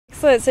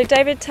Excellent. So,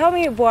 David, tell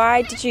me,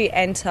 why did you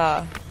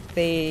enter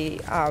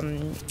the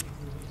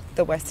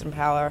Western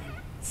Power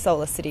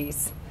Solar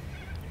Cities?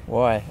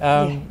 Why?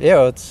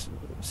 Well, it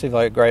seemed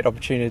like a great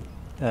opportunity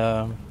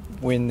to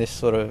win this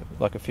sort of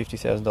like a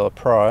 $50,000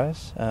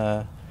 prize,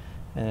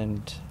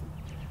 and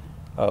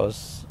I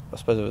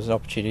suppose it was an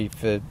opportunity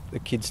for the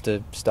kids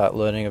to start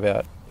learning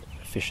about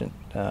efficient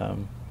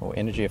or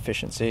energy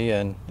efficiency,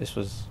 and this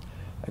was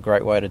a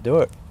great way to do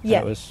it. Yeah.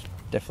 It was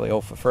definitely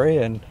all for free,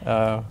 and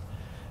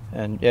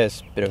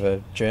it's a bit of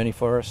a journey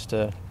for us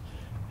to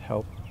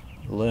help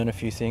learn a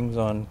few things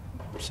on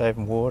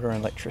saving water and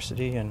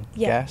electricity and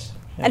gas.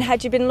 Yeah. And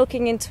had you been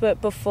looking into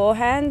it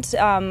beforehand?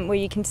 Were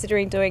you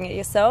considering doing it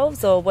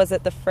yourselves, or was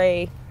it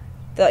the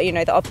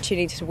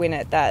opportunity to win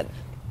it that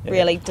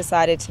really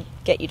decided to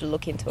get you to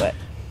look into it?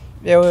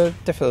 Yeah, we're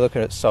definitely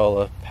looking at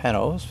solar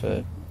panels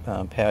for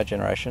power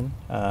generation,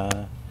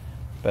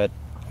 but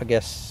I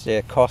guess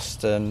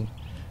cost and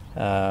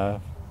I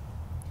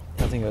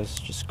think it was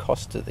just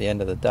cost at the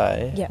end of the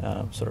day.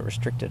 Sort of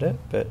restricted it,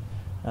 but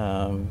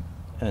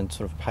and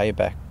sort of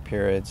payback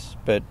periods.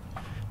 But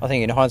I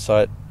think in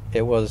hindsight,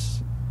 it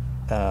was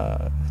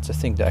it's a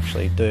thing to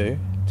actually do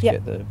to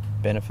get the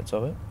benefits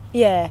of it.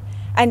 Yeah.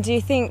 And do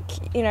you think,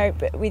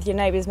 with your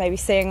neighbours maybe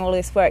seeing all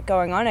this work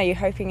going on, are you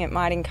hoping it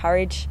might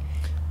encourage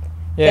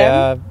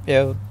them?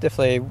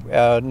 Definitely.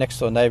 Our next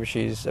door neighbour,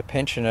 she's a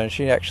pensioner, and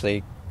she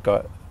actually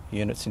got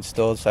units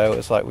installed, so it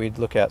was like we'd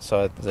look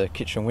outside the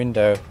kitchen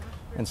window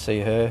and see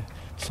her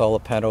solar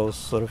panels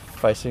sort of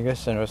facing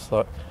us, and it was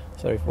like,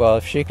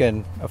 if she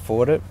can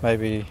afford it,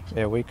 maybe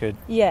we could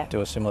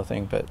do a similar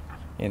thing. But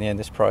in the end,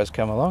 this prize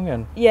come along,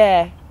 and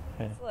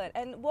Excellent.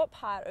 And what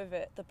part of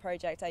the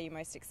project are you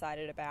most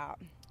excited about?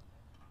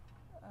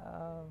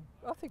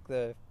 I think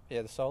the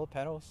solar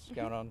panels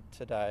going on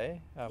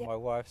today. My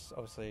wife's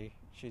obviously,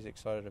 she's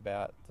excited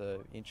about the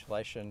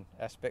insulation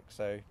aspect,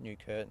 so new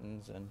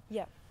curtains and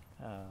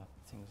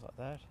things like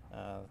that.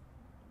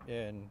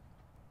 And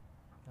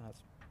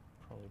that's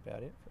probably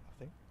about it, I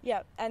think.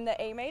 Yeah, and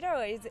the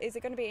e-meter, is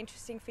it going to be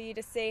interesting for you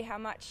to see how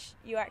much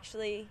you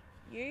actually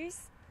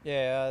use?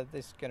 Yeah,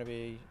 there's going to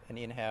be an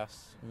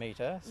in-house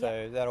meter,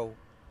 so that'll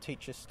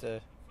teach us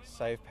to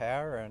save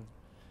power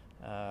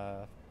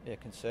and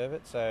conserve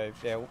it. So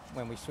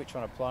when we switch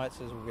on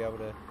appliances, we'll be able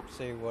to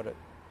see what it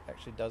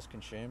actually does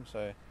consume.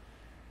 So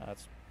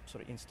it's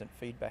sort of instant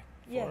feedback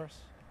for us.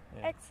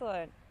 Yeah.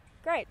 Excellent.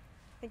 Great.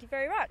 Thank you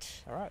very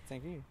much. All right,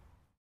 thank you.